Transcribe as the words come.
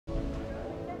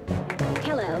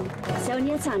Hello,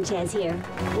 Sonia Sanchez here.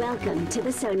 Welcome to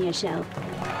the Sonia Show.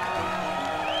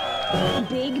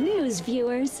 Big news,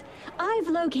 viewers. I've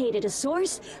located a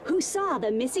source who saw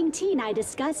the missing teen I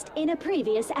discussed in a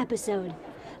previous episode.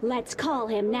 Let's call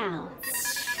him now.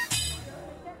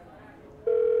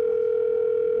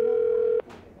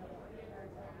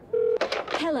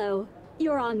 Hello,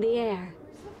 you're on the air.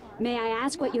 May I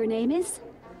ask what your name is?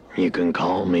 You can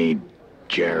call me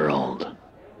Gerald.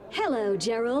 Hello,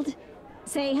 Gerald.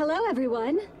 Say hello,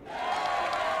 everyone.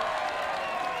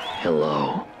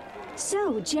 Hello.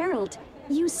 So, Gerald,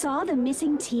 you saw the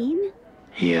missing teen?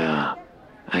 Yeah,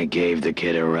 I gave the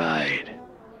kid a ride.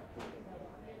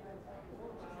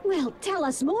 Well, tell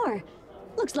us more.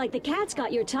 Looks like the cat's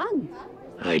got your tongue.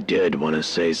 I did want to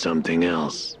say something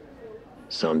else.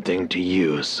 Something to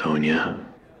you, Sonia.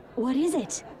 What is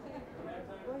it?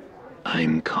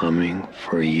 I'm coming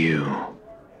for you.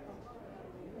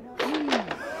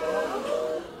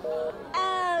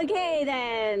 Okay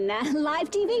then, live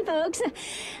TV folks.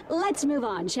 Let's move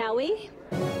on, shall we?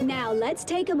 Now let's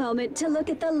take a moment to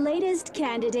look at the latest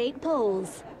candidate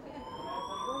polls.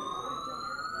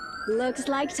 Looks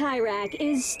like Tyrak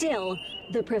is still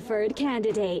the preferred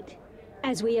candidate.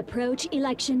 As we approach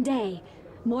Election Day,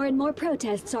 more and more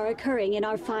protests are occurring in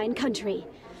our fine country.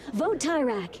 Vote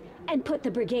Tyrak and put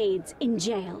the brigades in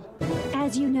jail.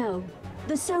 As you know,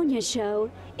 the Sonia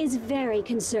Show is very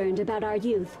concerned about our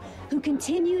youth who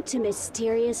continue to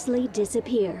mysteriously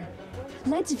disappear.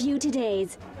 Let's view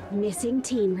today's Missing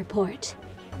Teen Report.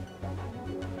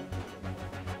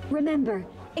 Remember,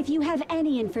 if you have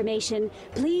any information,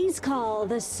 please call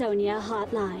the Sonia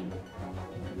hotline.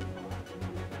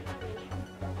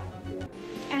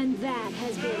 And that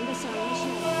has been the Sonia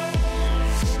Show.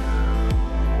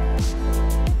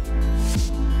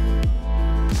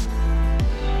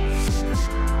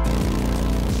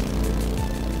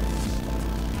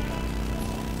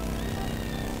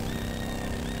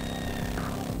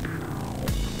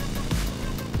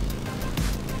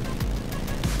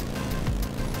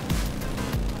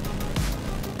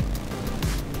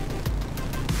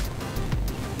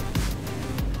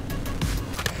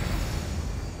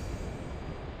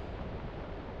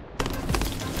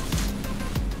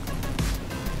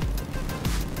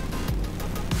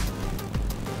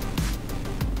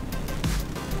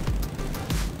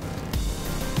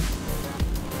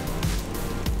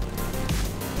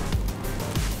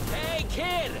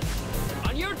 Kid,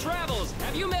 on your travels,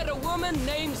 have you met a woman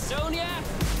named Sonia?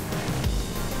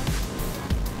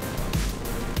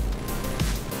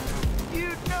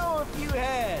 You'd know if you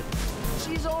had.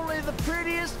 She's only the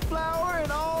prettiest flower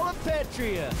in all of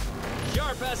Petria.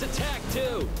 Sharp as a tack,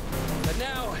 too. But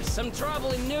now, some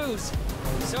troubling news.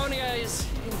 Sonia is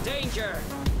in danger.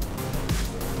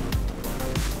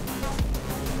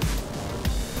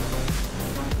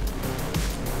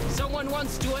 Someone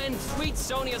wants to end sweet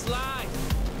Sonia's life.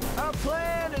 Our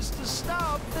plan is to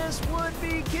stop this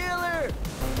would-be killer.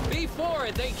 Before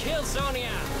they kill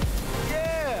Sonia.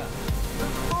 Yeah,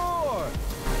 before.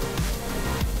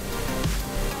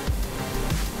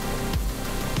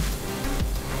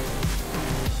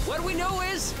 What we know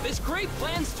is, this creep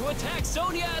plans to attack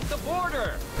Sonia at the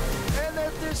border. And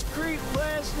that this creep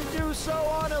plans to do so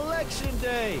on Election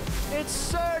Day. It's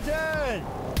certain.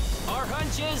 Our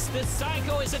hunch is this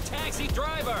psycho is a taxi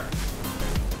driver.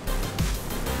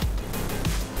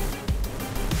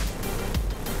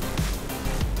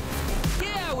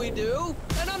 Yeah, we do.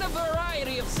 And on a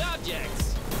variety of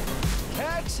subjects.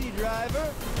 Taxi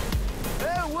driver?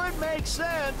 That would make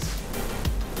sense.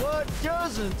 What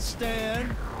doesn't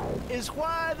stand is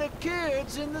why the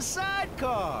kid's in the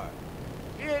sidecar.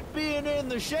 It being in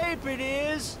the shape it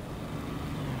is.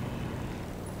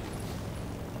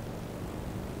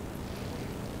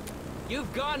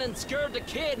 You've gone and scared the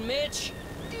kid, Mitch.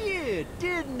 Did,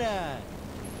 didn't I?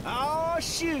 Oh,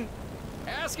 shoot.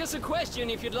 Ask us a question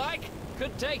if you'd like.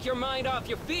 Could take your mind off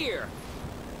your fear.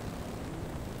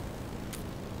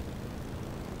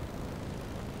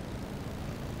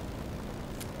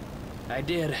 I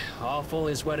did. Awful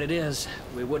is what it is.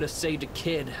 We would have saved a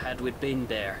kid had we been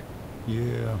there.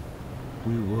 Yeah,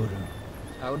 we would've.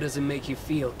 How does it make you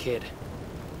feel, kid?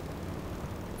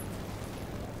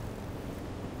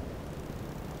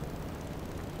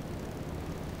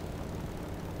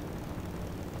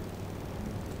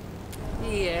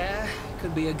 Yeah,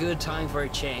 could be a good time for a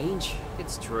change.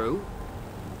 It's true.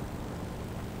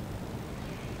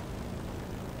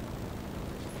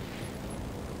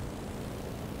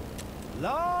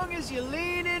 Long as you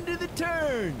lean into the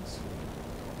turns.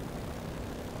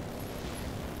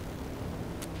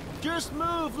 Just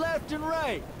move left and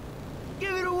right.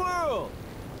 Give it a whirl.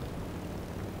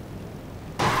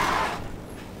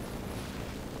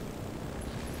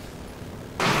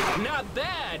 Not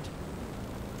bad!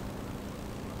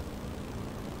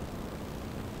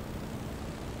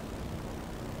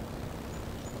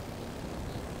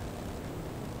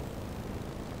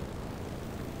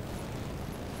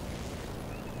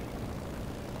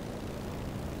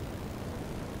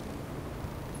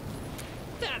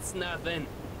 That's nothing.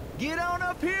 Get on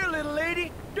up here, little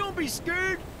lady. Don't be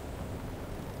scared.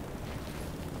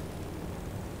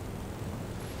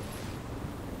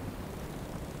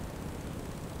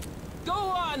 Go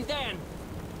on, then!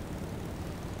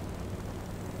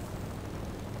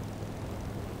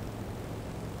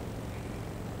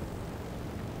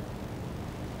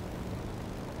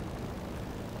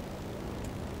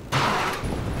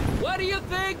 What do you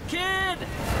think, kid?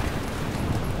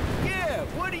 Yeah,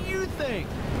 what do you think?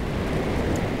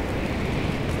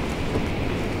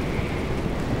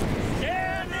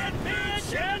 Stand and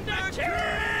bitch and the kid!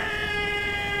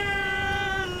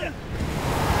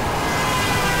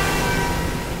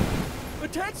 A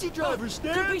taxi driver,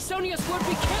 Stan! Could be Sonia's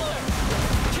would-be killer!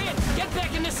 Kid, get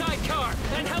back in the sidecar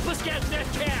and help us get that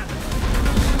cab!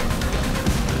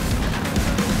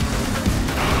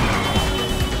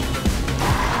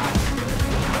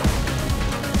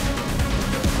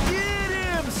 Get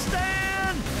him,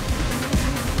 Stan!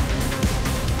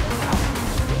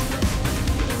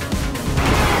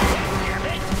 Damn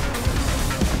it!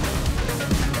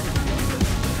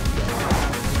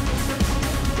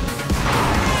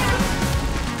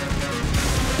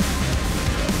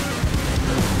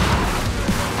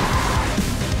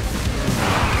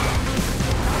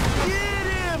 Get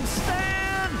him,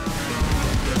 Stan!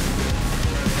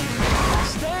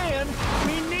 Stan,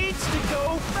 he needs to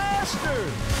go faster!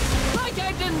 Like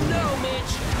I didn't know,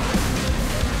 Mitch!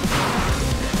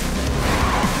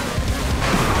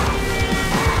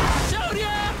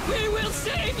 Sonia, we will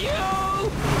save you!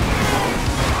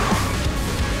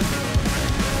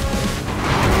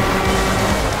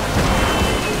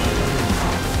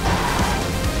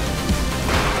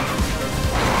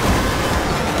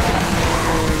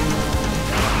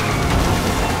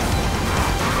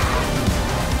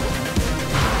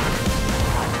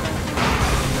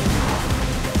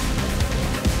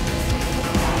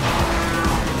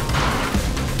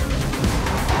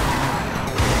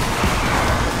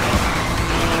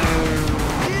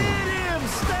 Get him,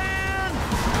 Stan!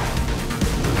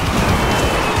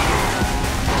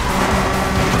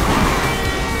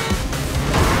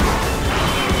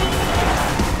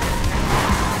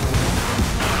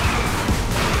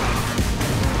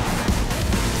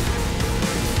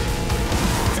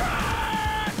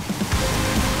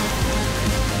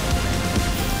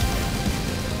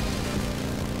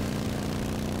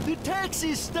 The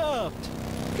taxi's stopped!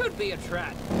 Could be a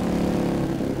trap.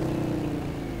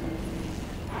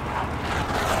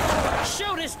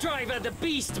 Show this driver the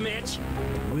beast, Mitch!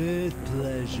 With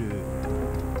pleasure.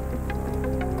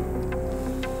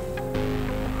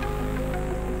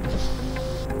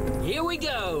 Here we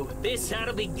go! This ought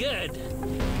to be good!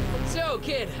 So,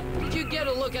 kid, did you get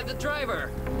a look at the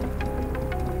driver?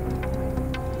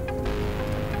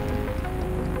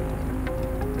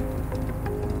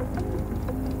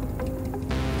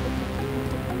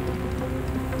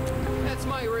 That's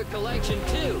my recollection,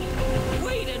 too.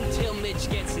 Wait until Mitch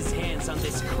gets his hands on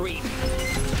this creep.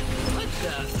 What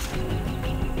the?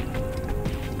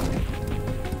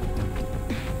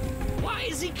 Why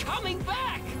is he coming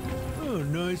back? Oh,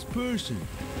 nice person.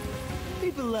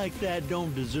 People like that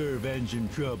don't deserve engine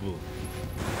trouble.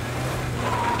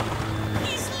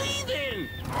 He's leaving!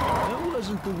 That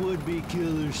wasn't the would-be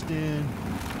killer, Stan.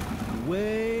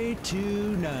 Way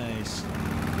too nice.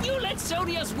 You let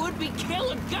Sonia's would-be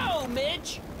killer go,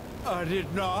 Mitch! I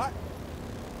did not.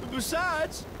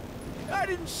 Besides, I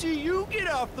didn't see you get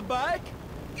off the bike.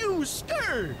 You was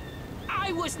scared.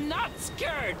 I was not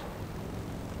scared!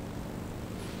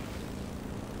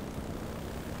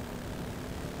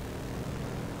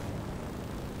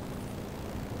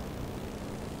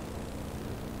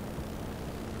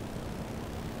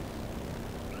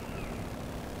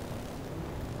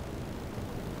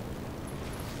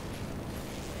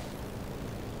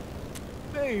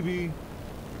 Maybe.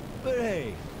 But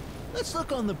hey, let's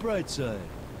look on the bright side.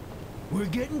 We're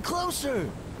getting closer.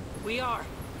 We are.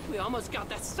 We almost got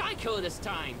that psycho this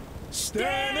time.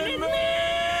 Stan and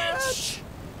Mitch!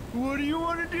 What do you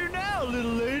want to do now,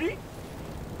 little lady?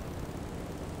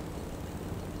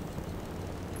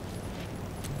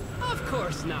 Of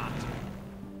course not.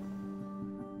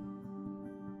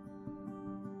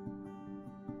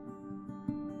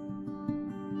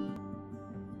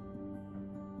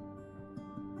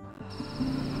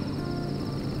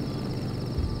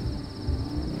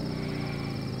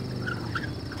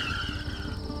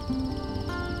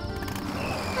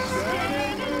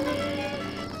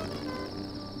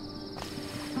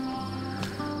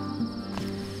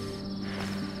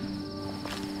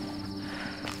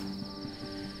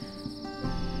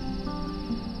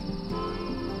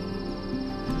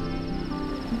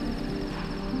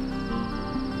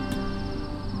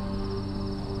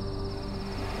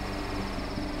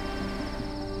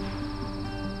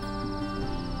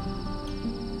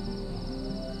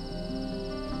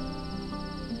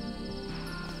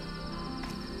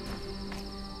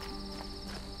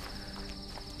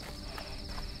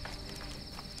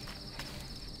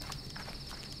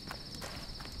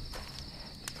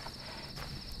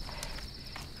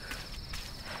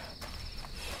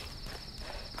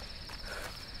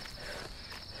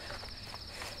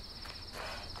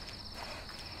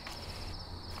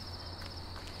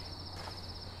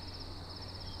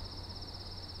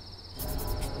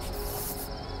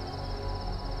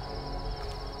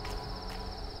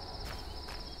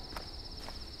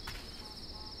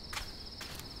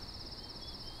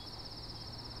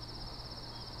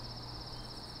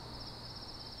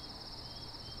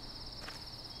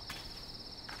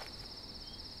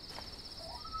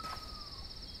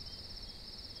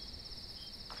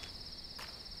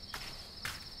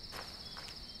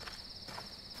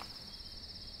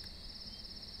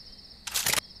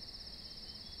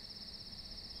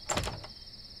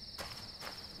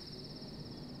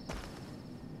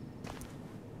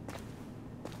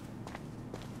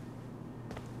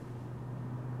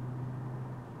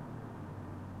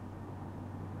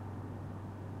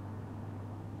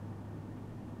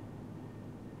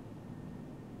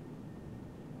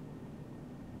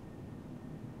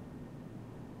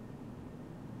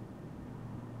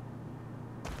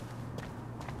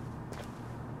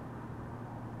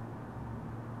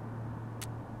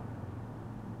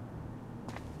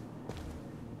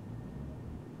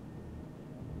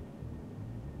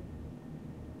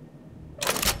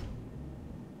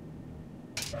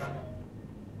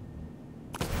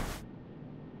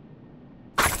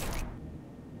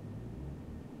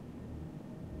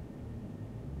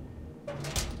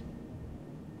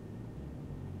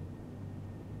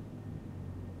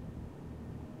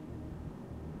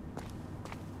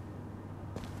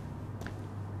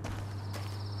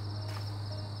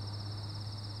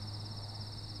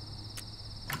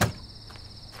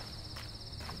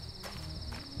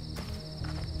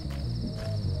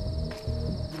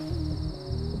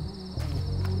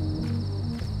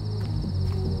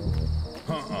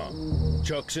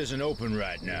 Chuck's isn't open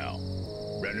right now.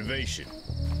 Renovation.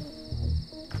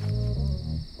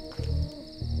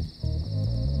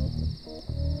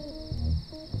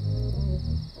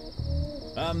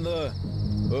 I'm the,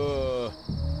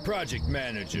 project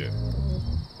manager.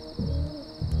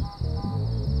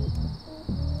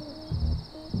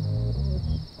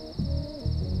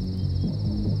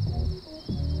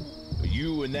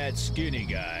 You and that skinny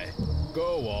guy,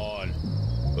 go on,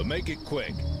 but make it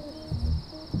quick.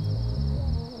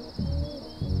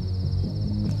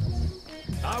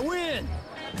 I win!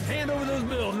 Hand over those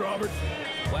bills, Robert.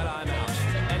 Well, I'm out.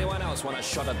 Anyone else want a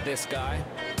shot at this guy?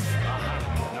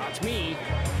 Not me.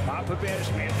 Papa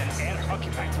Bear's made an air hockey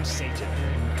pact with Satan.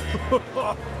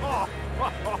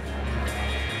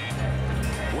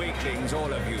 Weaklings,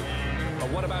 all of you. But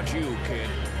what about you, kid?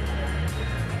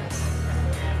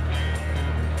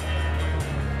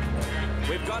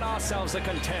 We've got ourselves a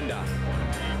contender.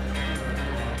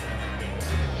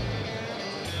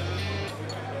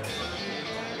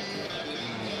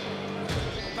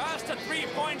 First to 3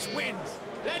 points wins.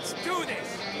 Let's do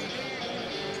this.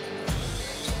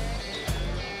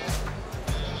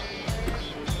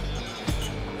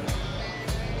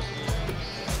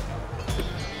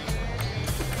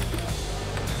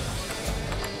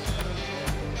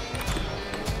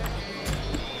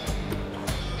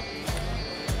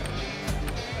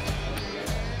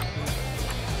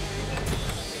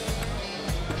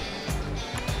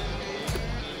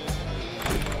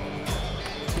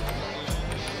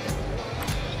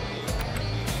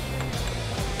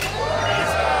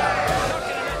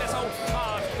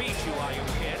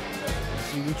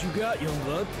 What you got, young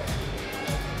blood?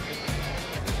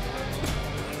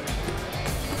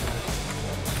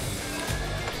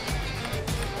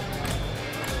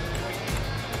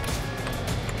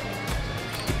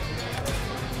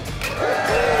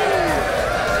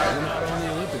 You're not on the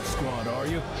Olympic squad, are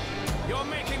you? You're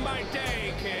making my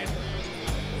day, kid.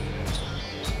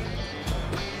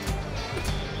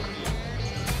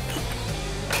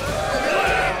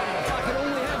 If I could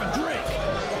only have a drink,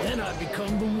 then I'd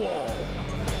become the wall.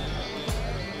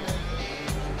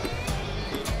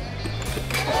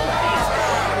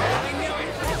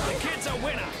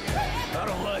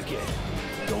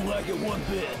 Don't like it one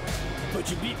bit. But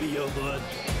you beat me, young blood.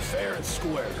 Fair and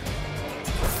square.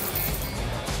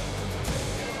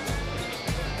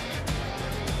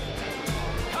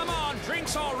 Come on,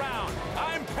 drinks all round.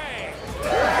 I'm paying.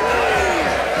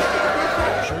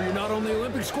 Sure you're not on the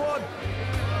Olympic squad?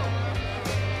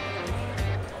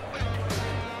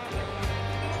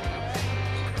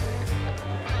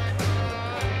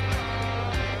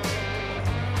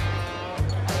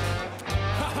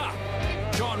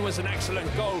 John was an excellent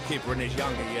goalkeeper in his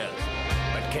younger years,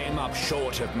 but came up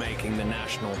short of making the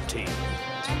national team.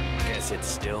 Guess it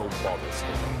still bothers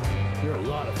him. There are a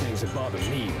lot of things that bother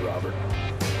me, Robert.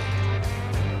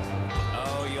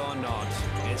 Oh, you're not.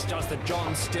 It's just that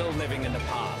John's still living in the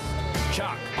past.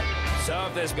 Chuck,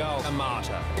 serve this girl a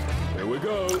martyr. Here we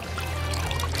go.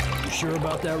 You sure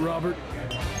about that, Robert?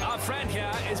 Our friend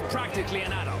here is practically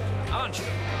an adult, aren't you?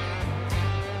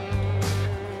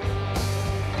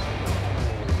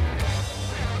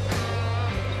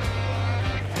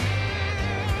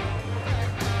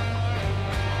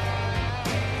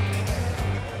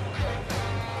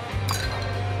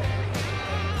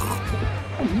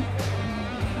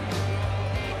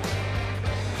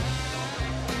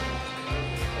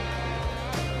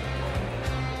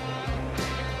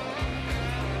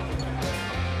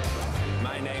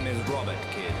 My name is Robert,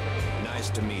 kid. Nice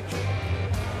to meet you.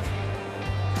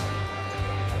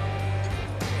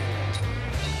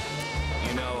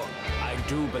 You know, I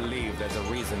do believe there's a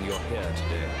reason you're here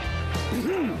today.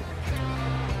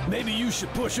 Maybe you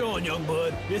should push on, young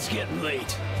bud. It's getting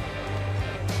late.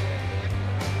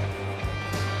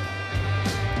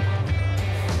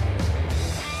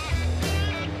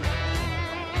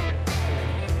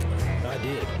 I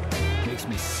did. Makes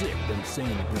me sick them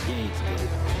saying the brigades did it.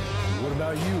 What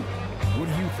about you? What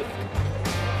do you think?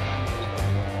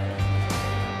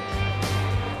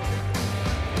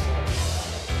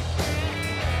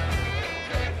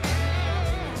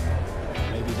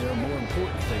 Maybe there are more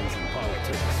important things in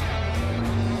politics.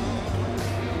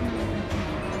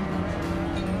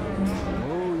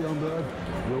 Oh, young bud.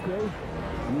 You okay?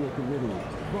 You look a little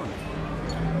funny.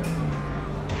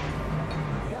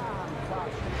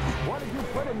 What did you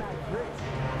put in that drink?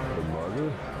 The mother?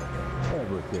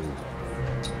 Everything.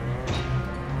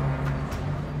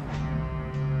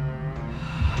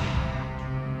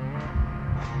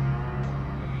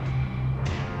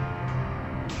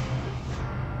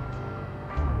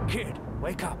 Kid,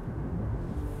 wake up.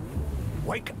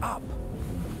 Wake up.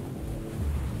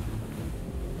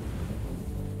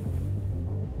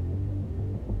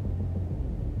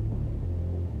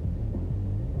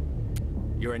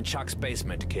 You're in Chuck's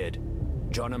basement, kid.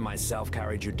 John and myself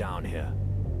carried you down here.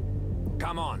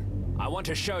 Come on, I want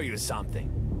to show you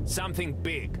something. Something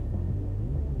big.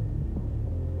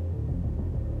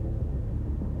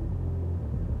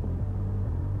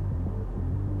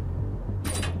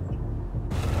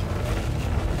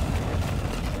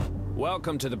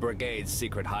 Welcome to the Brigade's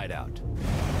secret hideout.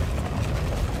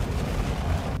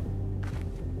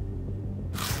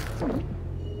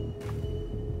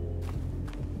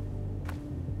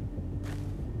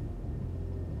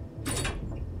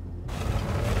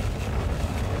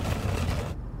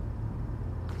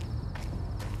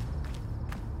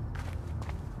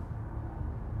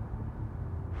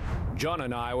 John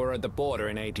and I were at the border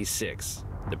in '86.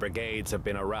 The Brigades have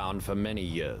been around for many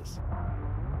years.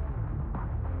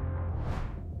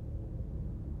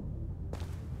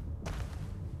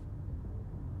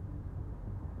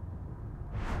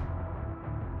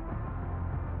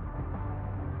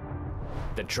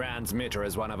 The transmitter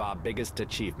is one of our biggest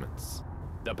achievements.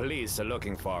 The police are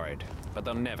looking for it, but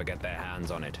they'll never get their hands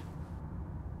on it.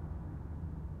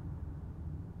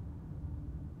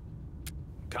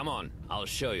 Come on, I'll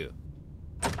show you.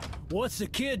 What's the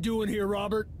kid doing here,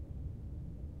 Robert?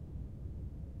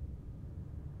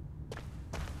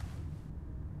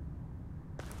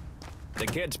 The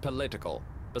kid's political.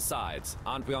 Besides,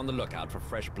 aren't we on the lookout for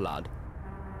fresh blood?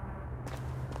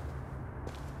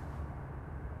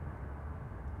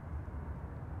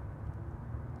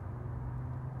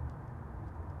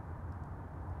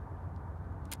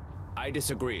 I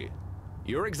disagree.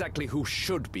 You're exactly who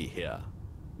should be here.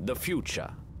 The future.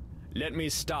 Let me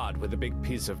start with a big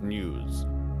piece of news.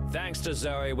 Thanks to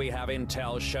Zoe, we have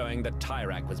intel showing that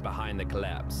Tyrak was behind the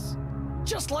collapse.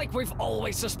 Just like we've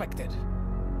always suspected.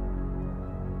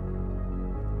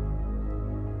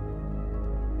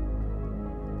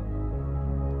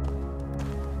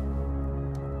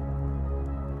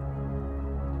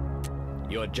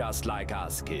 You're just like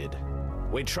us, kid.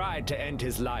 We tried to end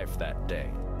his life that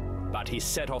day, but he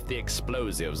set off the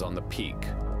explosives on the peak.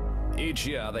 Each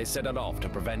year they set it off to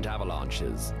prevent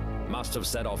avalanches. Must have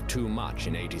set off too much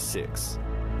in '86.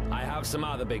 I have some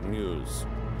other big news.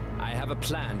 I have a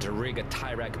plan to rig a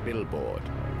Tyrak billboard.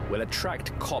 We'll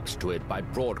attract cops to it by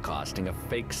broadcasting a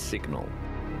fake signal.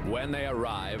 When they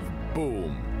arrive,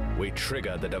 boom, we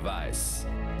trigger the device.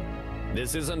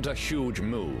 This isn't a huge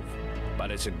move,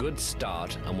 but it's a good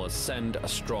start and will send a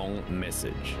strong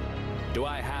message. Do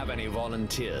I have any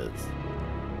volunteers?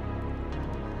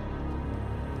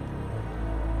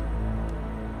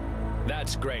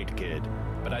 That's great, kid,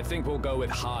 but I think we'll go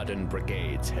with hardened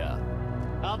brigades here.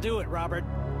 I'll do it, Robert.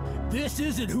 This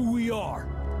isn't who we are.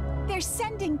 They're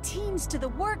sending teams to the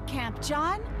work camp,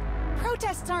 John.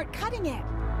 Protests aren't cutting it.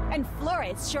 And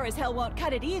Flores sure as hell won't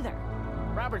cut it either.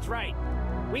 Robert's right.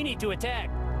 We need to attack.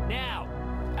 Now.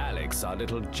 Alex, our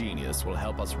little genius, will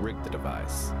help us rig the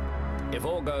device. If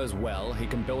all goes well, he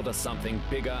can build us something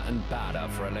bigger and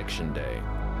badder for Election Day.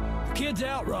 The kid's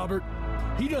out, Robert.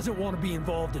 He doesn't want to be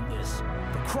involved in this.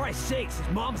 For Christ's sakes, his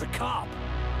mom's a cop.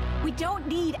 We don't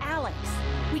need Alex.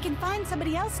 We can find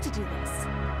somebody else to do this.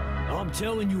 I'm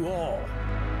telling you all,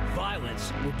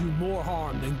 violence will do more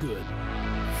harm than good.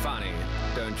 Funny,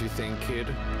 don't you think, kid?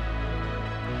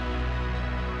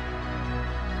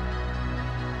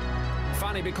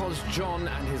 Funny because John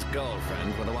and his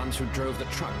girlfriend were the ones who drove the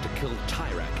truck to kill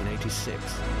Tyrak in '86.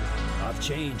 I've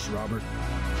changed, Robert.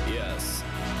 Yes,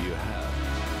 you have.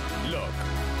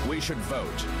 Look, we should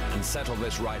vote and settle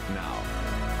this right now.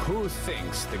 Who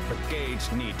thinks the brigades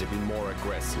need to be more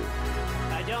aggressive?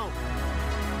 I don't.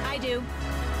 I do.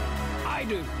 I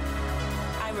do.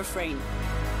 I refrain.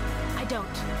 I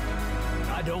don't.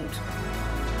 I don't.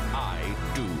 I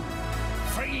do.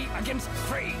 Free against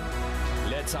free.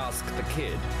 Let's ask the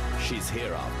kid. She's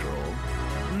here after all.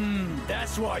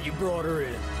 That's why you brought her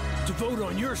in. To vote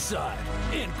on your side.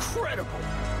 Incredible.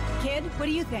 Kid, what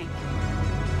do you think?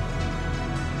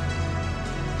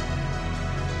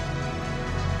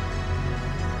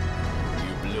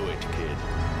 Blew it, kid.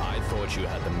 I thought you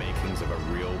had the makings of a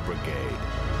real brigade.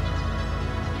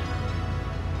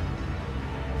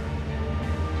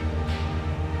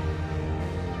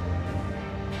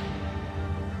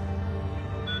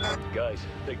 Guys,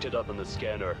 picked it up on the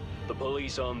scanner. The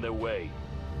police on their way.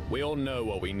 We all know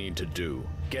what we need to do.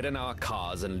 Get in our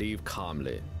cars and leave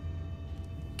calmly.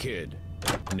 Kid,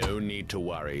 no need to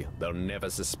worry. They'll never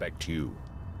suspect you.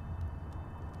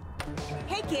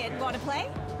 Hey kid, wanna play?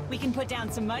 We can put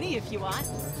down some money if you want.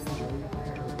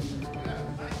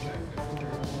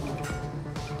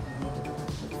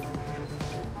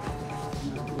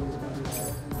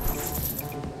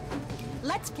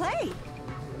 Let's play!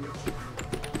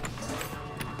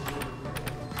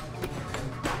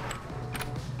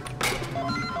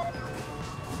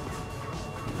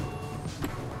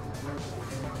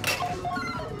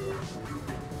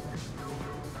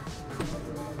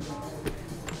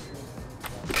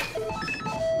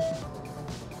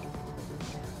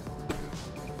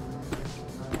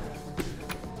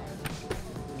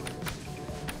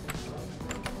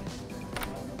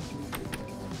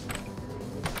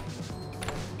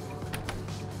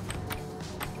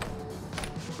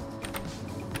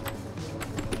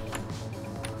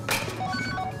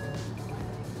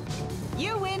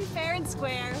 win fair and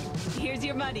square. Here's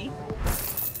your money.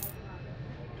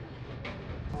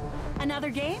 Another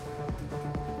game?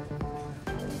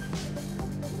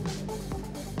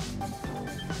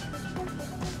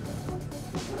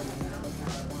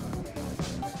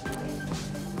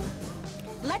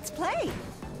 Let's play!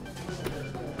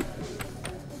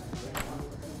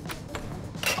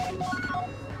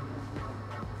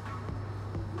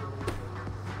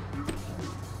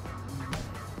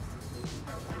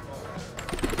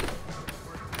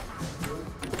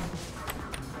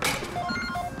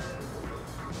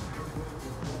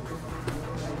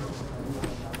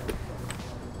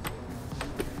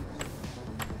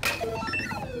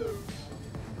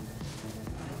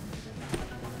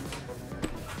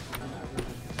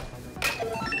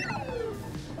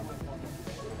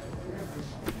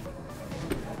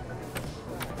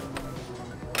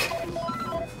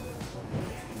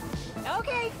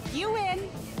 Okay, you win.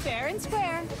 Fair and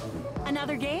square.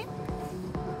 Another game?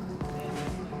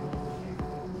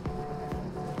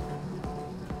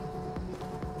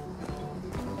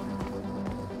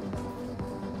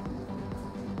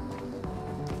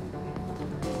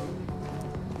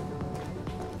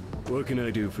 What can I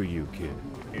do for you, kid?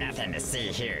 Nothing to see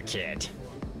here, kid.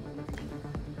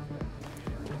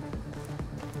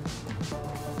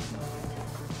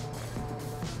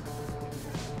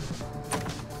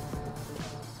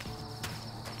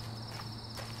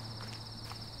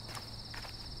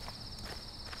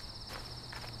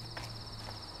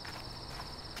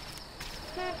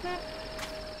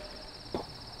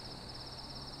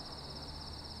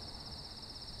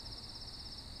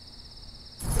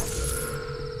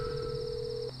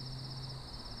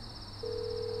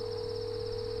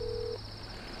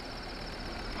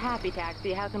 Happy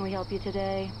Taxi, how can we help you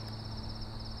today?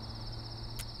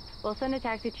 We'll send a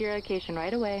taxi to your location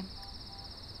right away.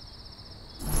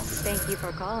 Thank you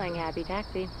for calling Happy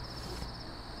Taxi.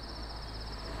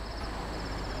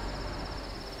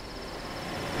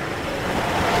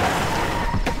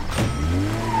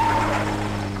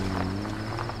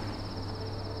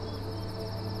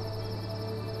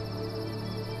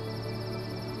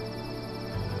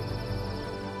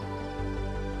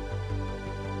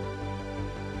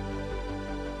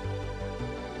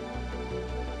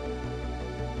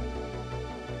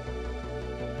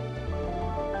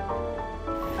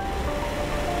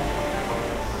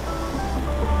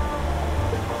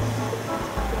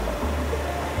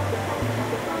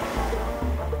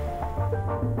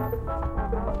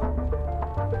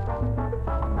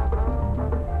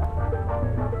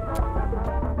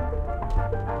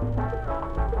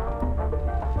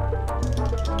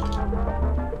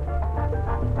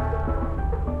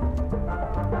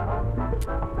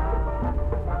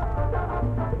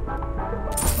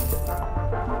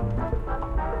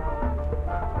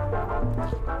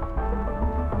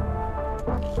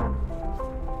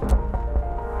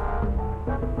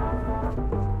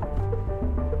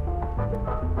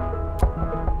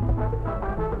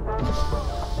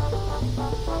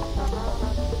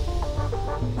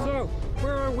 So,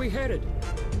 where are we headed?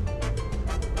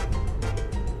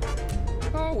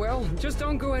 Oh well, just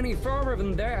don't go any farther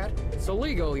than that. It's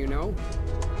illegal, you know.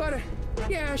 But,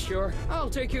 yeah, sure, I'll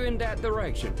take you in that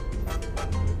direction.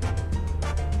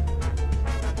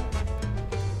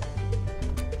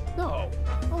 No,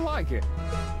 I like it.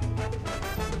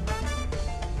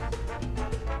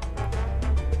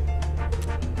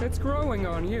 It's growing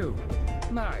on you.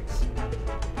 Nice.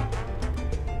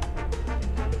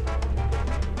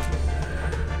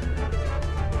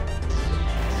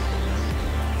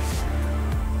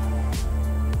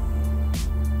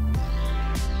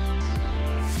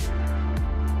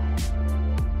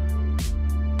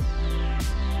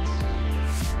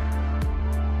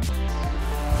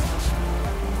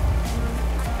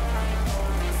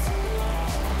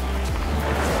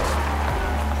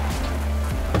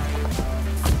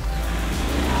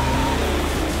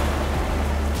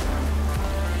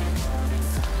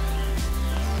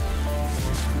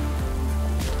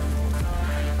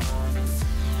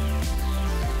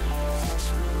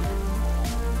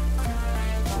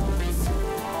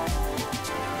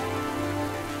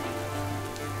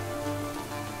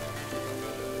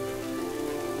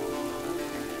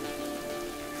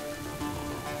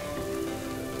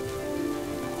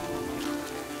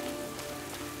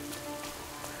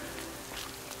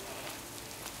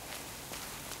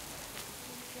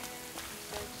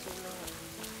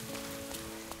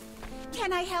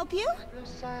 Can I help you?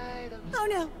 Oh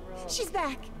no, she's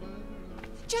back.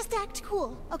 Just act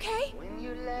cool, okay?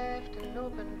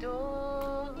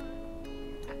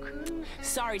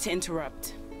 Sorry to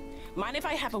interrupt. Mind if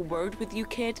I have a word with you,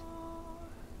 kid?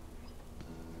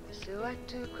 So I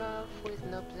took off with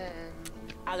no plan.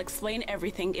 I'll explain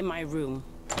everything in my room.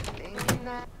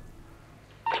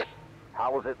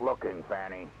 How's it looking,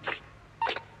 Fanny?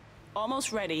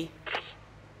 Almost ready.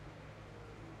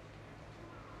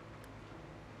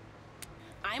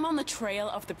 I'm on the trail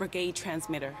of the brigade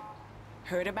transmitter.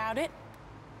 Heard about it?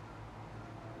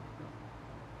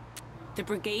 The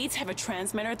brigades have a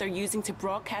transmitter they're using to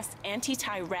broadcast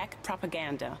anti-Iraq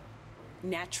propaganda.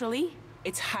 Naturally,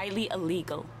 it's highly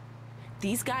illegal.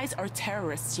 These guys are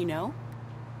terrorists, you know?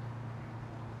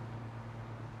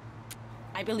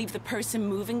 I believe the person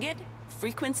moving it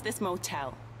frequents this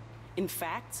motel. In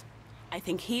fact, I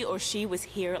think he or she was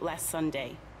here last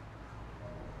Sunday.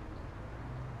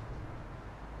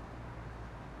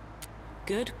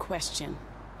 Good question.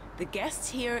 The guests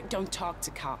here don't talk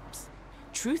to cops.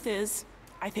 Truth is,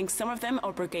 I think some of them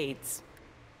are brigades.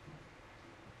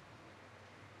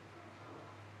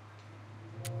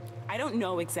 I don't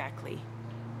know exactly.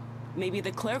 Maybe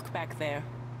the clerk back there.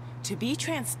 To be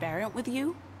transparent with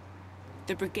you,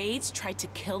 the brigades tried to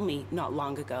kill me not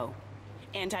long ago.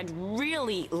 And I'd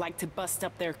really like to bust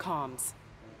up their comms.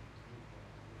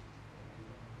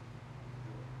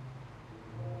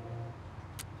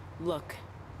 Look,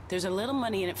 there's a little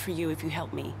money in it for you if you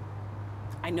help me.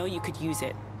 I know you could use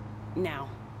it. Now,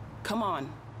 come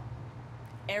on.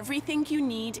 Everything you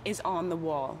need is on the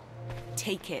wall.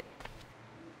 Take it.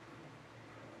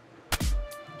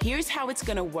 Here's how it's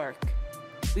gonna work.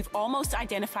 We've almost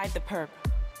identified the perp,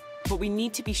 but we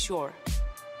need to be sure.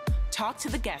 Talk to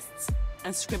the guests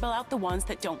and scribble out the ones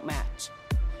that don't match.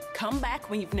 Come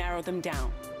back when you've narrowed them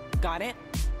down. Got it?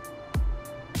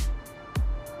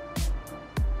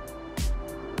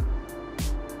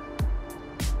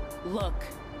 Look,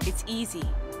 it's easy.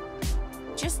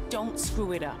 Just don't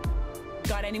screw it up.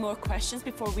 Got any more questions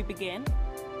before we begin?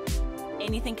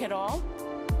 Anything at all?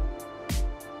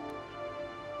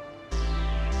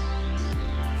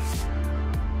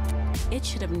 It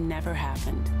should have never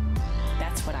happened.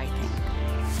 That's what I think.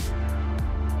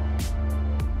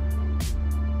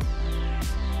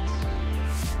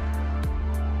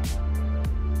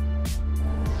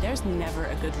 There's never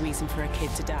a good reason for a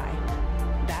kid to die.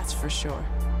 That's for sure.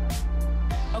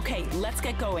 Okay, let's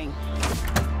get going.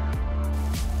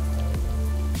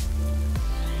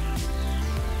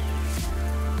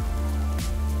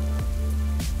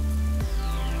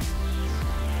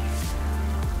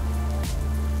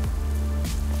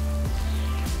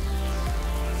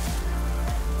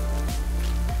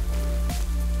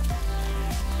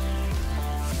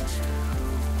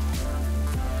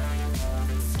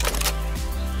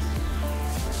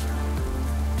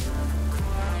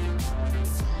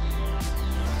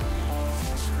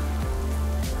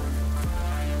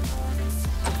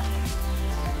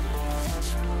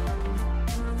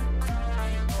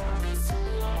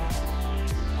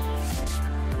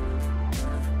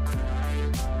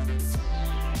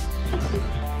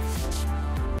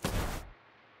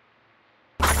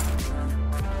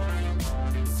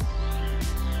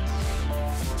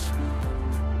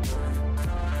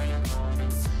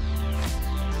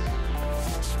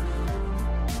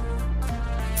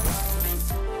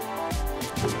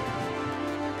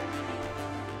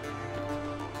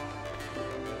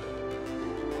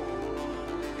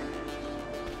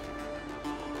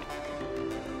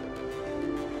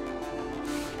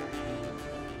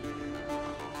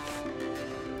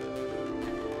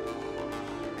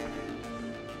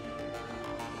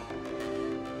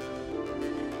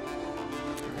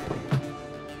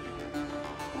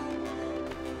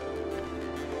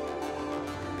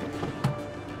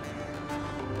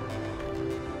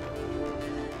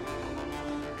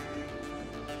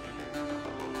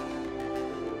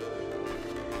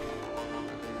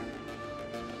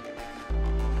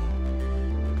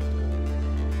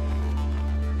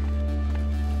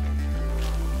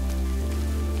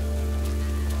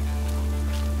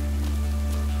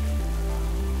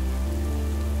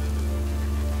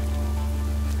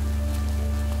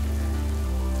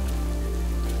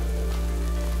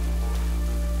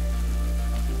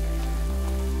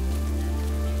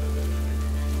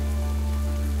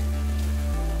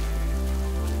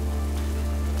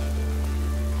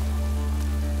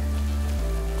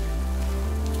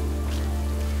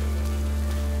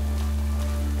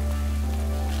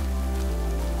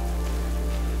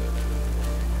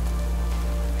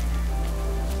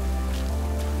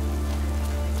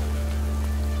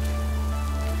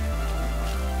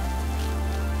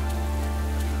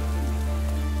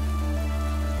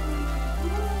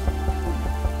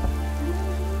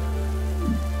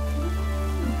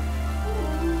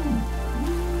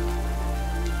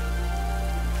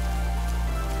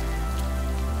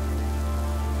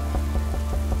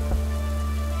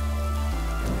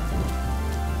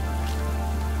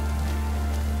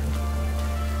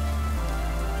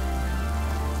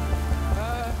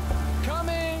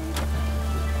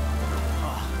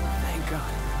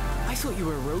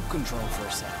 remote control for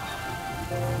a sec.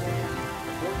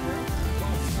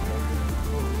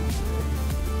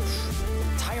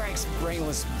 Tyrak's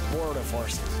brainless border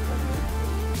forces.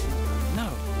 No,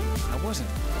 I wasn't.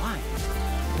 Why?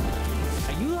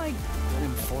 Are you like an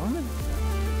informant?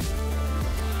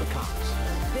 The cops.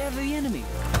 They're the enemy.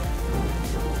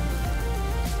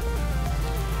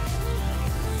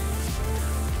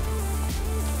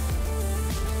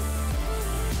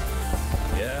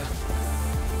 Yeah?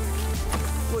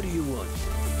 What do you want?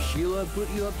 Sheila put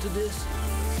you up to this?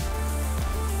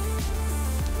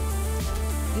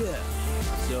 Yeah.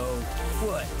 So,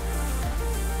 what?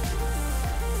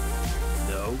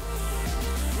 No?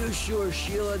 You sure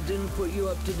Sheila didn't put you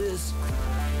up to this?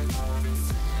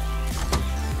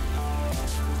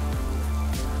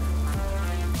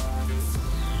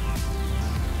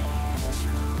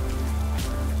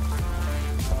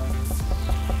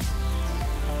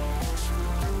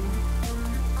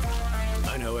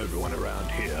 I know everyone around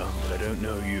here, but I don't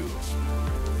know you.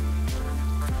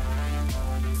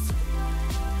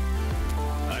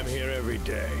 I'm here every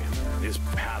day. This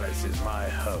palace is my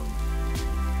home.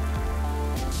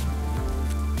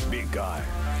 Big guy.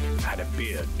 Had a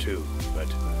beard too,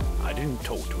 but I didn't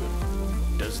talk to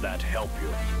him. Does that help you?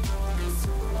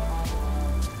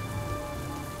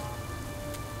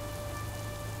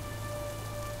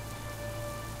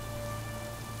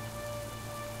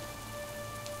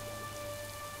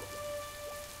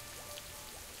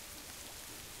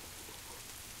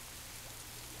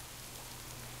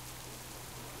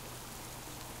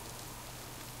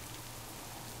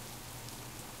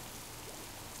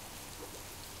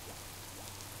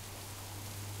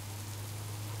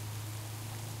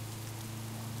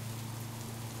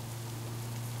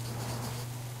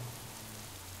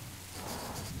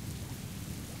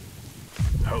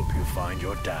 Hope you find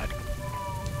your dad.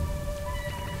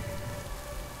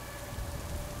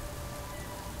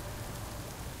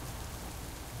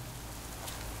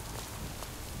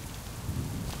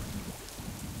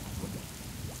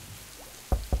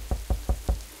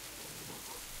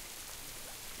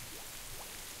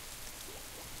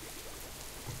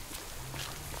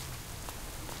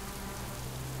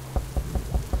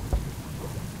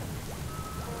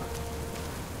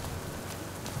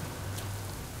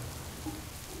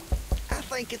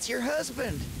 I think it's your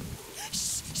husband.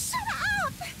 Shut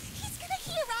up! He's gonna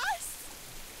hear us!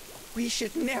 We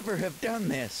should never have done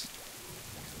this.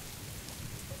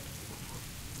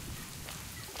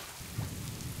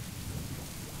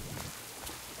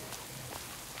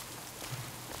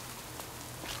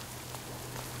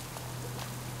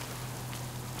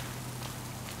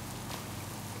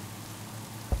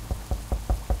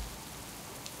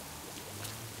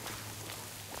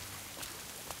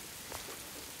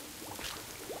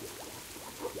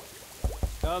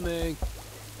 Coming.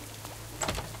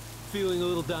 Feeling a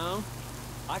little down?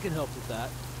 I can help with that.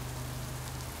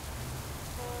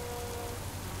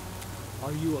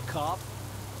 Are you a cop?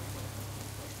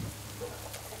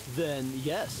 Then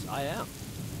yes, I am.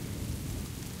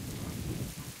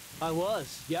 I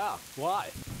was, yeah. Why?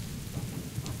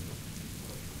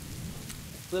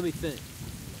 Let me think.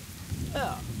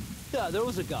 Yeah, there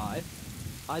was a guy.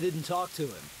 I didn't talk to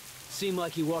him. Seemed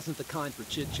like he wasn't the kind for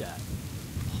chit-chat.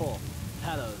 Oh.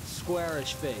 Had a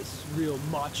squarish face, real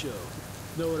macho.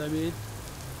 Know what I mean?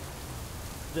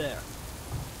 There.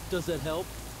 Does that help?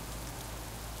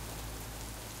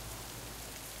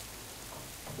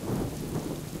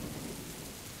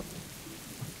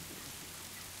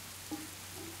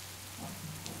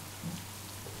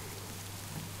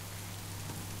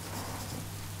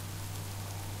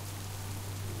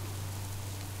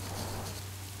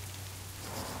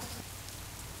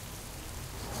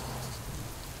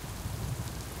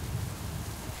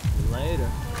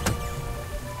 Later.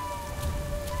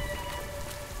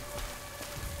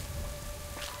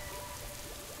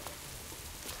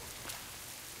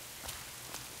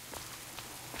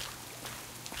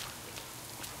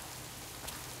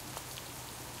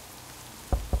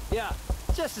 Yeah,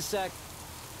 just a sec.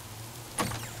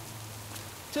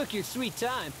 Took your sweet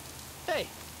time. Hey,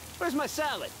 where's my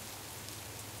salad?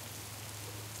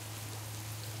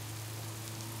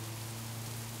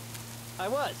 I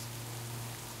was.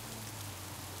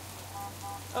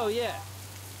 Oh yeah,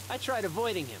 I tried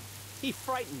avoiding him. He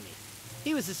frightened me.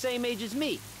 He was the same age as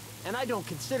me, and I don't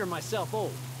consider myself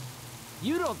old.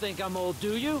 You don't think I'm old,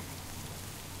 do you?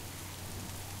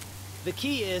 The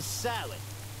key is salad.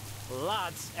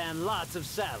 Lots and lots of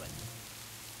salad.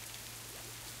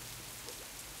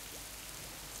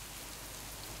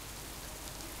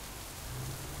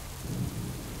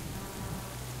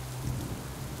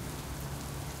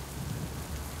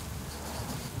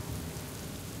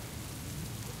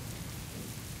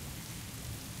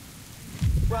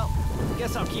 Well,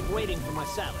 guess I'll keep waiting for my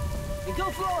salad. And go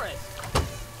Flores!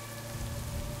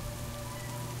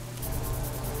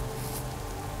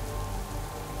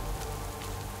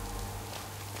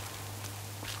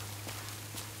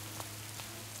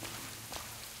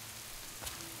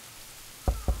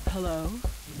 Hello?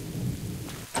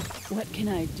 What can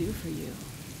I do for you?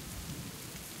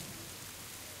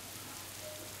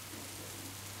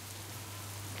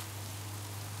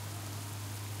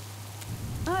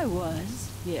 I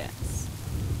was, yes.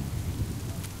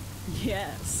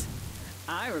 Yes.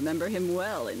 I remember him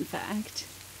well, in fact.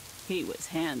 He was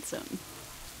handsome.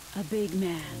 A big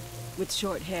man with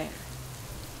short hair,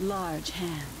 large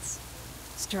hands,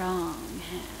 strong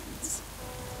hands.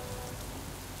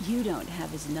 You don't have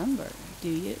his number, do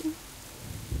you?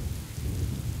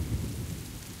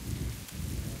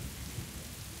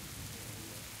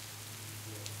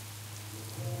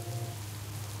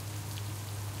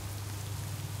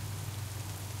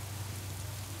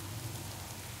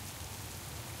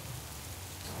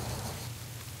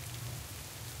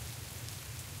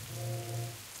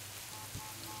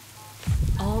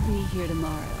 I'll be here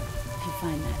tomorrow if you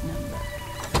find that number.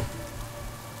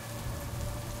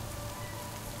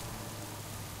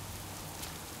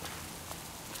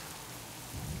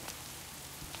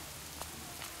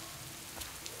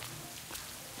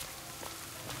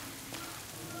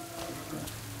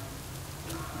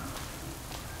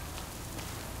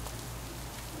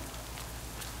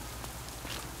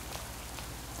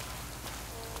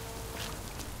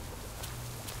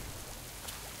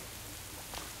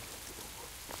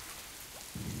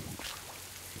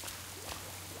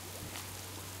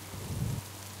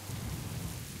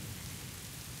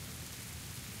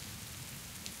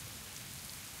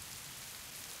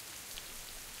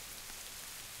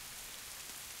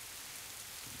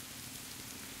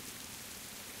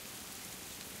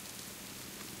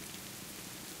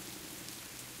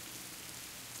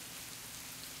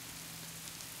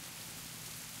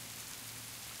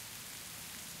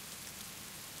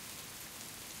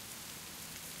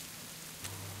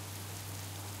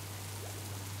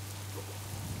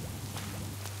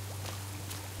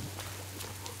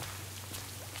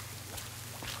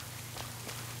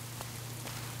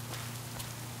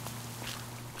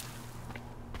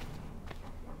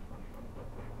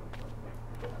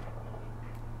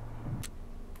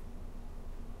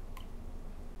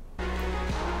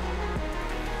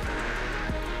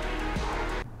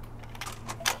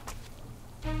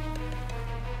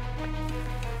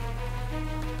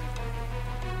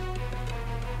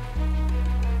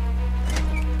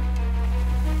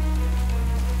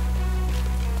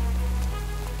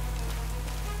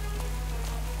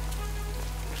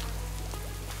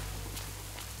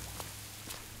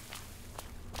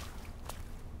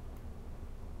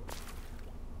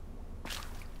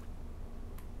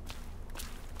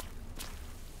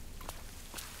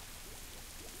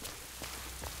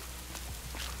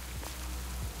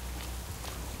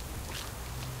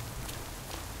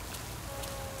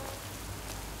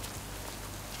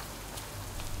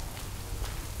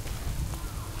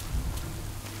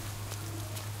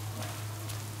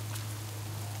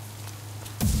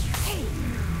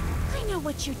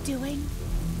 What you're doing.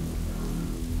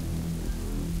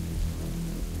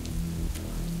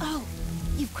 Oh,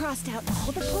 you've crossed out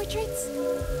all the portraits?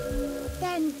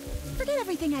 Then forget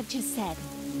everything I've just said.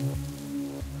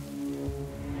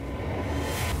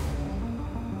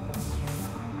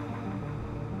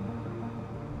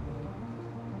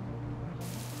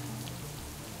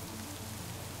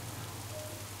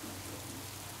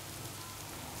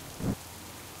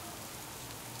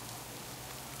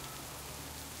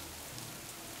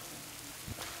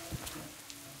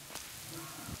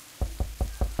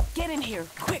 Get in here,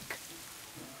 quick!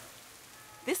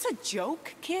 This a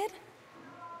joke, kid?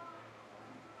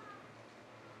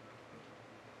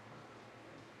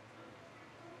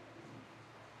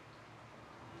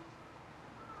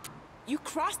 You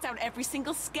crossed out every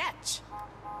single sketch.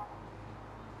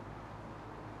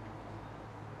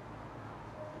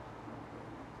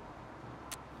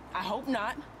 I hope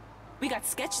not. We got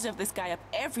sketches of this guy up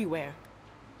everywhere.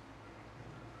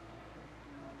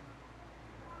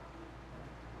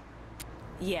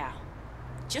 Yeah,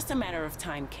 just a matter of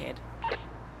time, kid.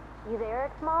 You there,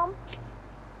 ex-mom?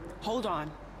 Hold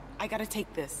on. I gotta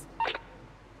take this.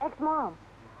 Ex-mom,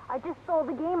 I just sold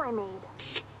the game I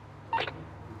made.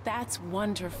 That's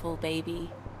wonderful,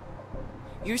 baby.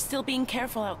 You're still being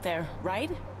careful out there, right?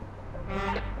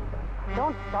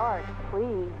 Don't start,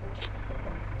 please.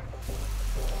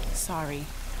 Sorry.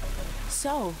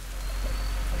 So,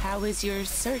 how is your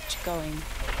search going?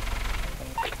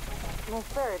 My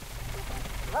search?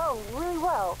 Oh, really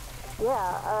well.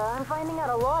 Yeah, I'm finding out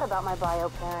a lot about my bio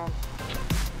parents.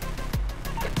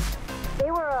 They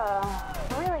were,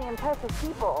 really impressive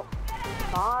people.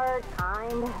 Smart,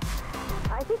 kind.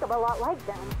 I think I'm a lot like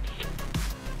them.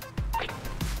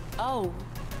 Oh,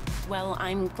 well,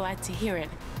 I'm glad to hear it.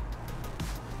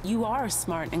 You are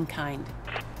smart and kind.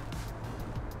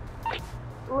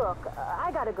 Look,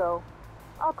 I gotta go.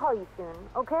 I'll call you soon,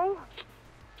 okay?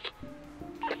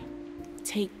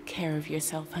 Take care of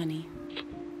yourself, honey.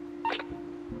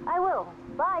 I will.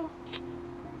 Bye.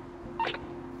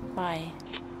 Bye.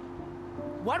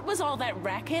 What was all that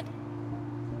racket?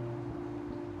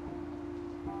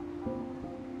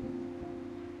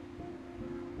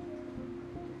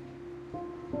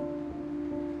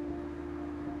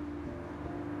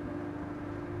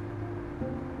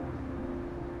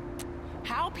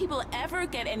 How people ever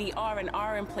get any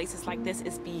R&R in places like this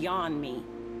is beyond me.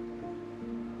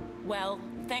 Well,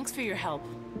 thanks for your help,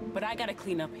 but I gotta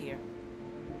clean up here.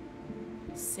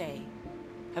 Say,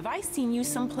 have I seen you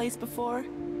someplace before?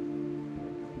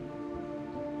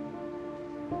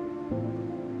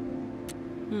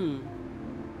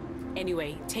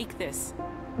 Anyway, take this.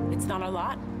 It's not a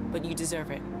lot, but you deserve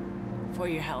it. For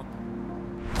your help.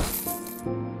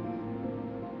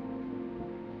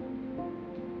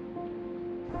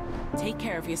 Take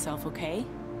care of yourself, okay?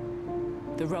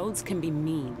 The roads can be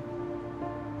mean.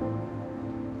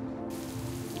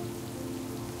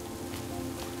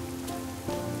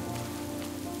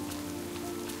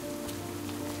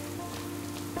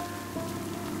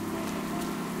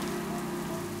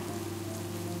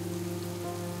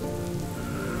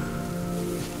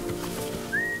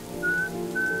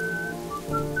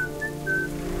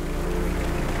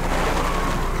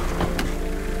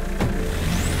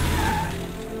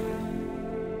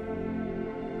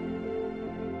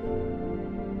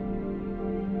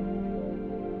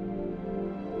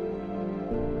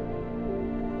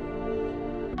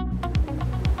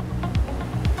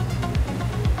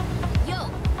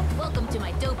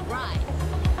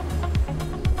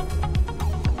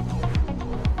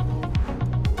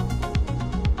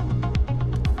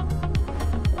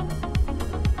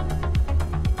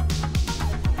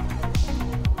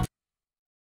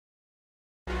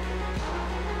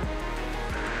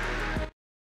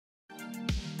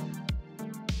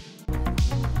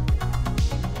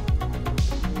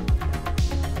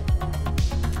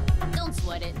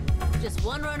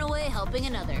 One runaway helping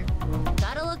another.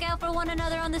 Gotta look out for one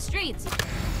another on the streets.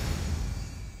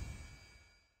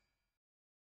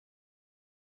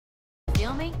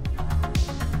 Feel me?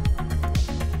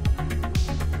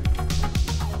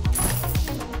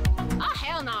 Ah,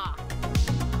 hell nah!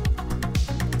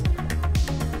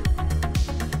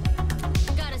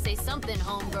 Gotta say something,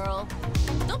 homegirl.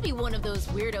 Don't be one of those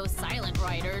weirdo silent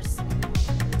writers.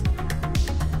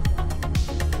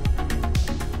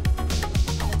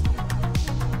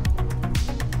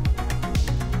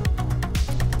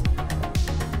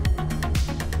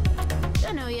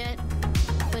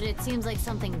 It seems like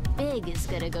something big is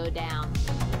gonna go down.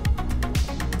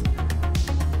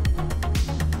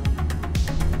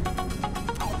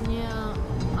 Yeah,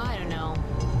 I don't know.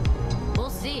 We'll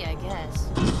see, I guess.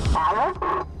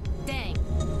 Dang.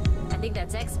 I think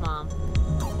that's ex-mom.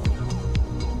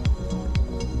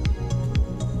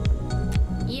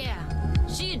 Yeah,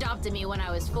 she adopted me when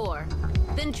I was 4,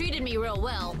 then treated me real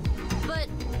well, but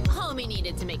homie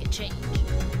needed to make a change.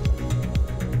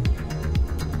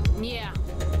 Yeah.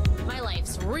 My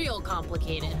life's real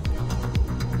complicated.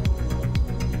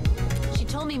 She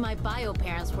told me my bio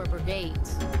parents were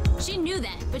brigades. She knew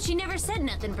that, but she never said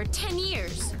nothing for 10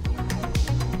 years.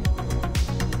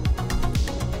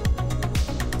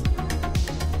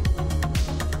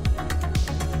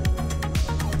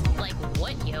 Like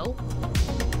what, yo?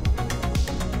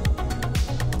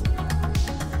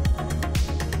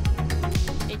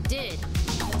 It did,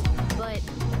 but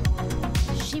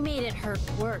she made it hurt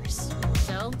worse.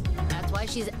 So, that's why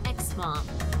she's ex-mom.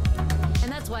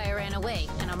 And that's why I ran away,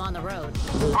 and I'm on the road.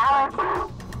 Alex?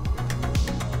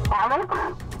 Alex?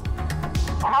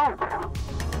 Alex?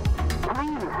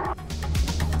 Please.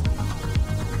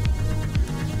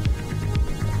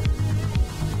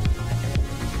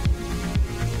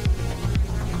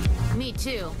 Me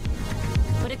too.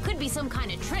 But it could be some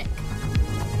kind of trick.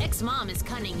 Ex-mom is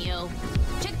cunning, yo.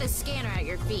 Check the scanner at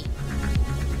your feet.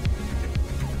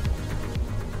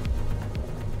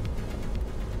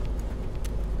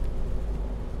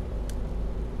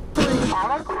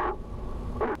 Alex?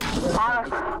 Alex?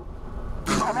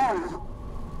 Come in.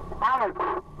 Alex?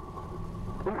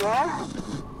 You there?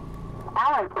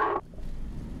 Alex?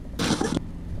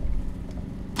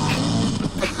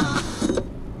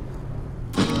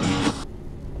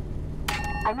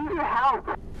 I need your help.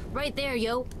 Right there,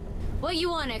 yo. What you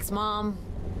want, ex-mom?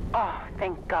 Oh,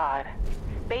 thank God.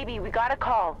 Baby, we got a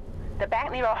call. The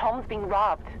bank near our home's being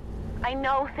robbed. I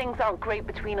know things aren't great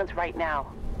between us right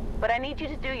now, but I need you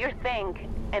to do your thing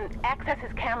and access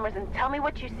his cameras and tell me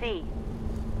what you see.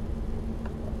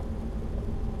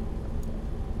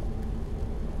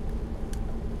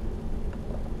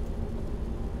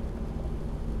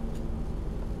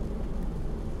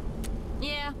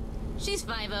 Yeah, she's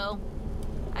 5-0.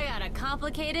 I got a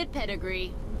complicated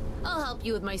pedigree. I'll help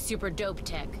you with my super dope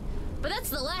tech. But that's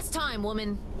the last time,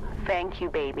 woman. Thank you,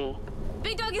 baby.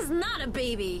 Big Dog is not a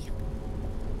baby.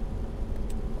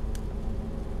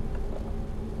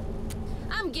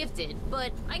 I'm gifted,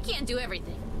 but I can't do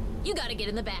everything. You gotta get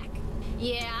in the back.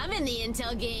 Yeah, I'm in the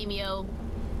intel game, yo.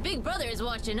 Big Brother is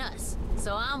watching us,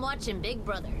 so I'm watching Big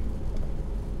Brother.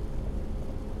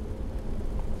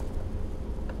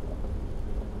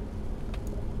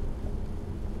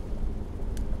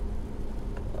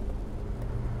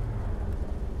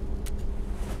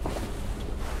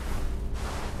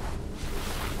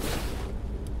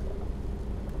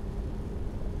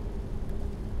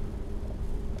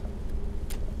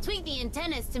 Tweak the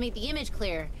antennas to make the image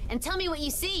clear, and tell me what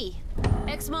you see.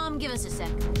 Ex-mom, give us a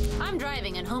sec. I'm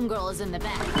driving and homegirl is in the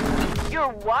back. You're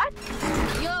what?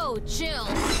 Yo, chill.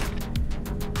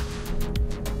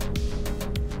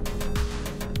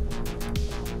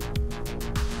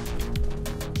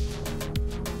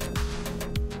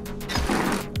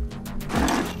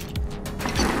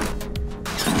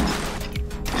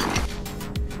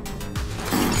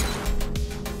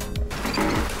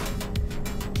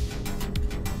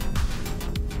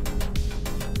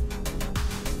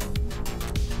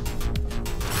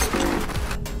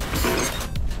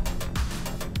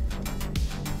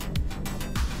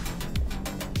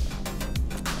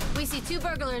 Two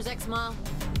burglars, ex-mom.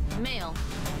 Male.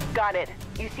 Got it.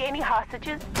 You see any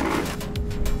hostages?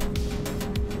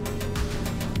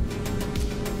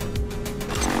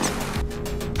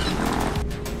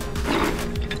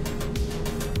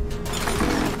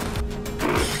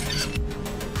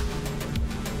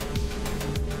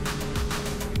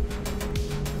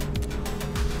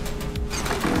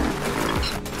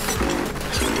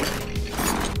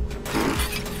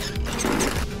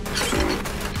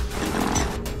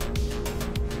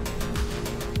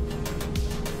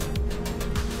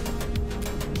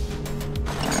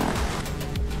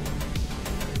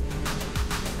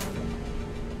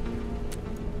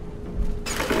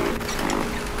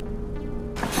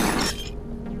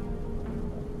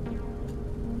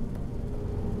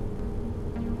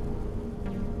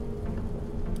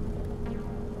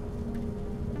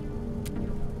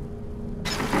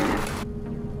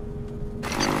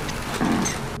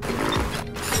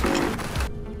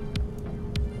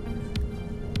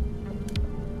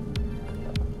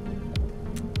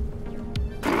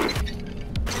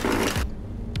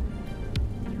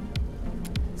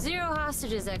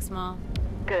 Hostages, ex-mom.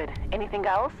 Good. Anything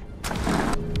else?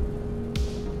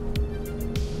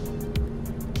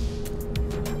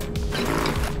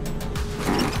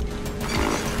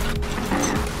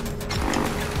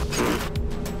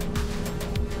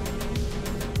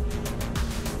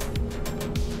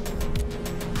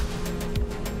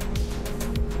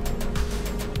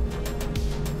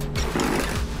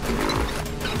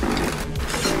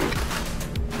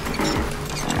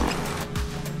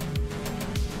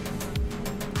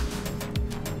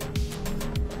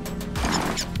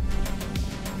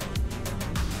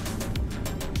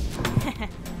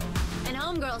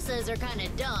 Homegirl says they're kinda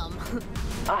dumb.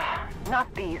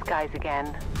 Not these guys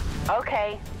again.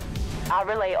 Okay, I'll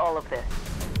relay all of this.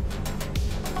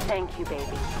 Thank you,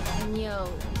 baby. Yo,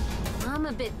 I'm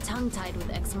a bit tongue-tied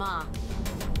with ex-ma.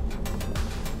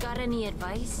 Got any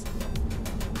advice?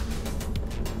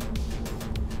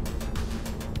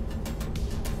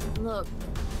 Look,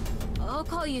 I'll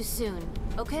call you soon,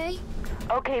 okay?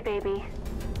 Okay, baby.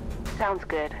 Sounds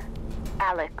good.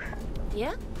 Alex.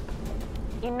 Yeah?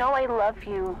 You know I love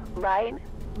you, right?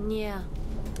 Yeah.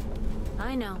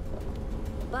 I know.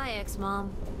 Bye,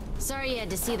 ex-mom. Sorry you had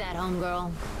to see that,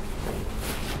 homegirl.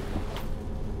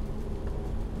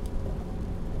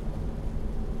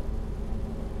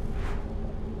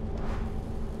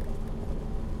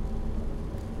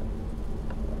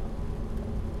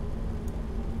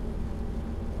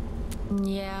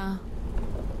 Yeah.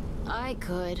 I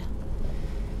could.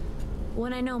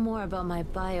 When I know more about my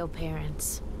bio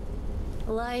parents.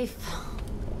 Life,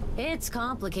 it's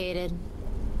complicated.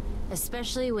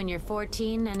 Especially when you're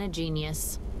 14 and a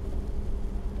genius.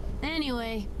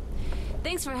 Anyway,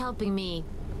 thanks for helping me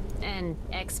and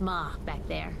ex-ma back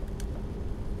there.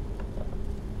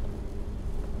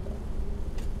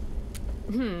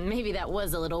 Maybe that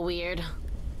was a little weird.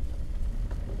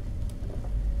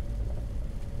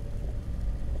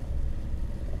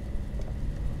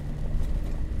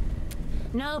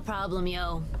 No problem,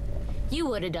 yo. You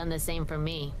would have done the same for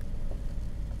me.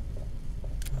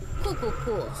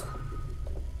 Cool.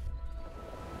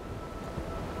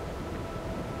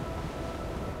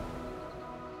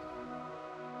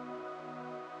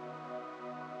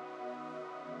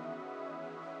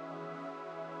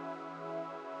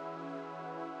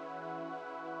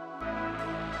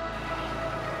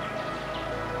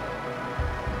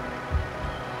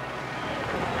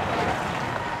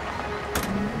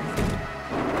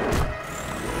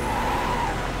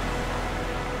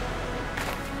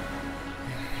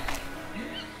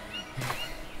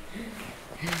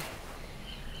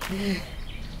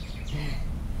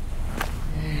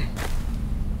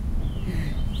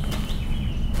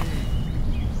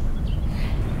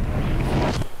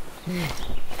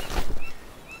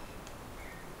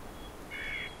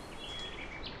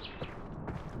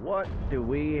 What do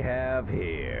we have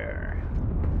here?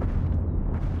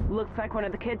 Looks like one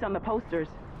of the kids on the posters.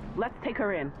 Let's take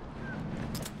her in.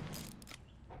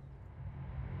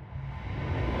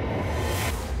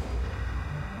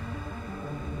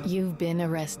 You've been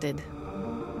arrested.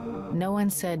 No one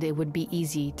said it would be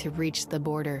easy to reach the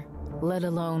border, let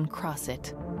alone cross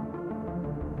it.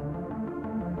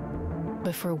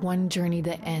 But for one journey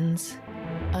that ends,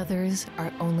 others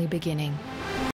are only beginning.